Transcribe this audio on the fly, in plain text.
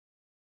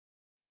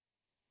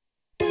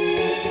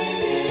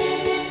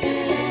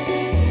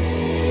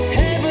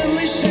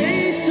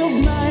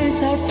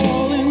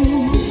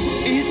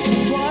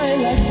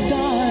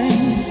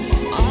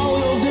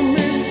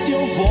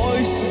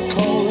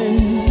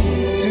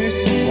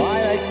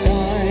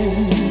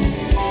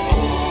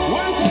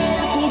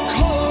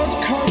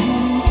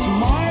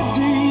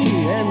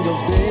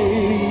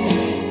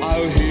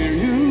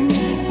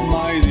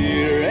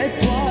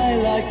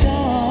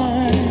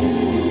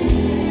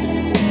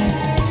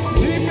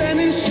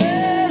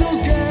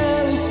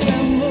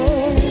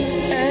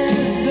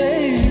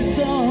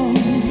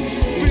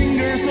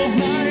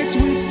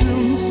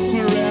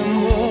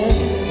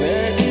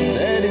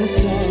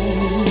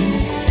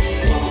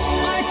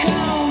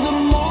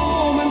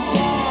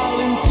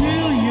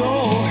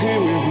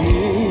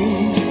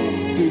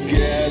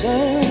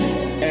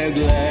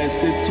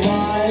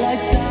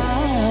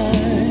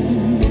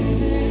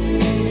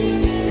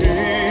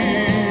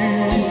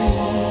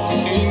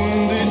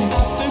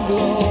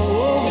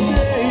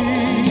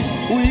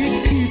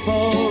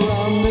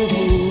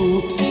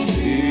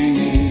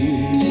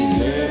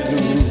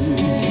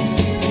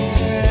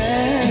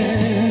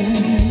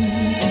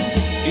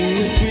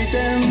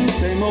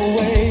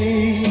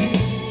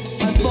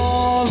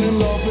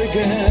love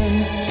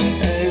again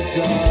as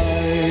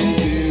I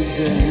did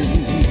then.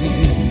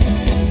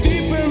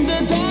 Deep in the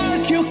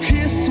dark, your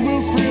kiss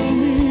will thrill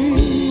me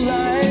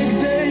like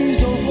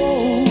days of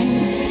old,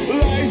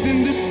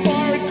 lighting the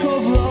spark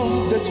of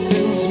love that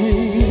fills me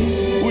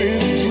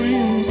with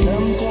dreams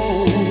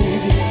untold.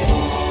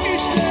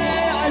 Each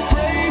day I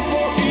pray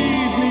for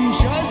evening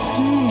just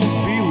to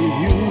be with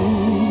you,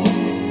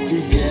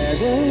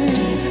 together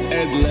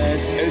at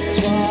last at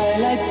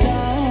twilight time.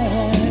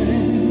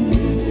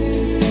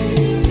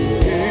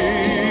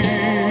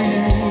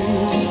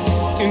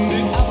 In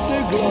the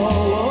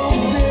afterglow of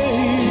day,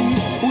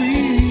 we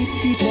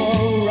keep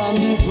our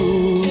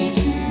rendezvous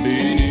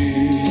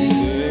beneath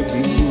the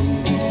blue.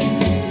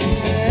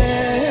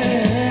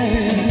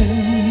 And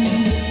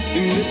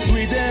in the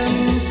sweet and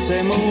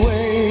summer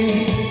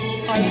way,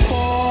 I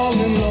fall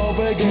in love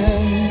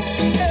again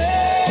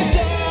as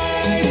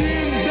I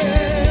did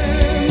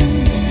then.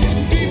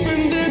 Deep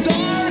in the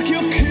dark,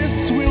 your kiss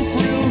will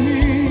thrill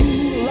me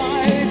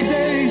like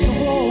days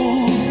of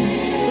old,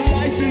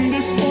 lighting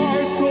the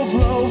spark of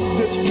love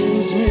that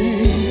fills me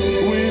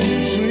with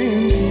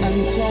dreams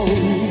untold.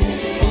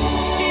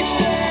 Each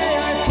day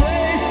I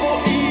pray for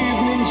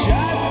evening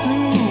just to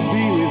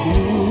be with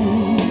you,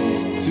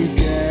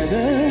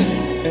 together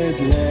at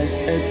last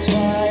at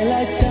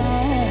twilight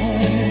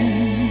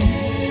time.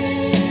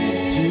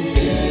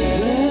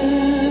 Together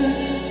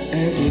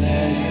at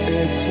last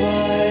at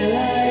twilight.